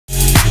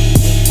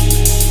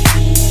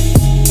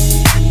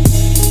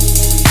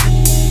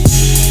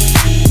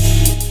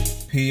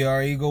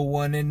PR Eagle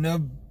One in the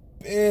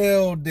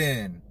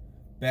building.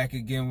 Back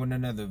again with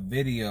another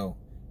video.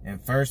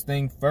 And first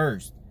thing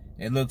first,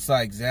 it looks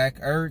like Zach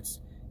Ertz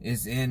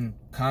is in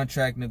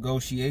contract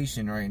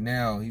negotiation right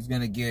now. He's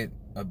going to get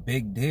a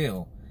big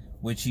deal,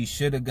 which he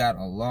should have got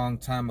a long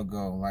time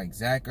ago. Like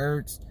Zach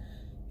Ertz,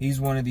 he's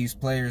one of these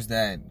players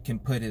that can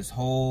put his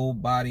whole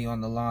body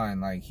on the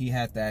line. Like he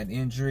had that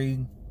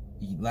injury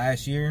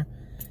last year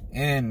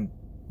and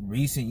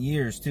recent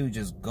years too,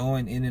 just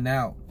going in and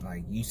out.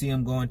 Like you see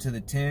him going to the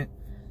tent,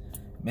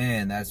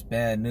 man, that's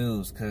bad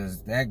news,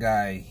 because that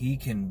guy, he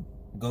can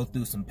go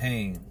through some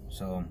pain.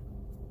 So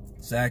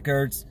Zach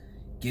Ertz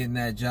getting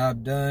that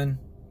job done,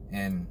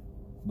 and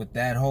with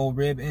that whole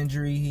rib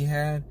injury he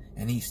had,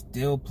 and he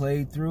still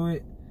played through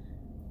it,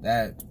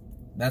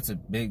 that's a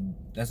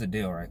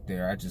deal right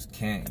there. I just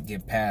can't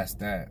get past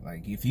that.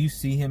 Like if you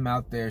see him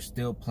out there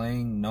still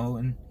playing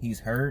knowing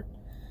he's hurt,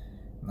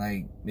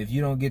 like if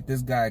you don't get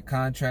this guy a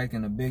contract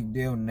and a big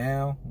deal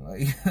now,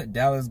 like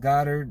Dallas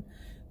Goedert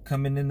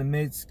coming in the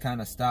midst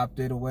kind of stopped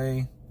it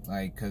away,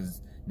 like,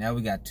 because now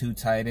we got 2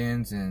 tight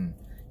ends and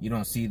you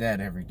don't see that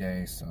every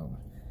day. So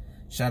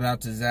shout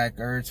out to Zach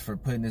Ertz for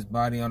putting his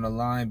body on the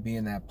line,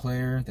 being that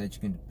player that you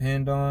can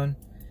depend on,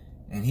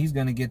 and he's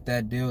going to get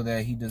that deal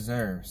that he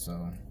deserves.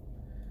 So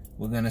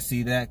we're going to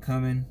see that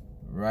coming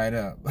right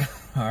up.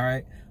 All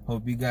right,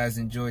 hope you guys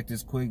enjoyed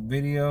this quick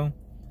video.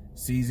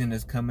 Season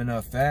is coming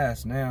up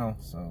fast now,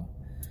 so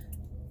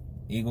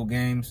Eagle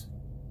games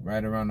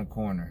right around the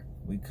corner.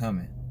 We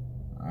coming.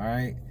 All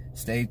right,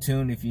 stay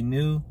tuned if you're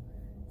new.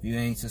 If you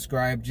ain't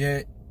subscribed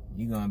yet,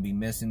 you're gonna be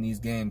missing these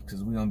games,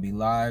 because we're gonna be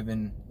live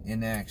and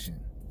in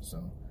action.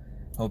 So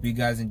hope you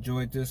guys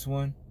enjoyed this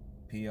one.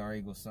 PR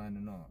Eagle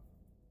signing off.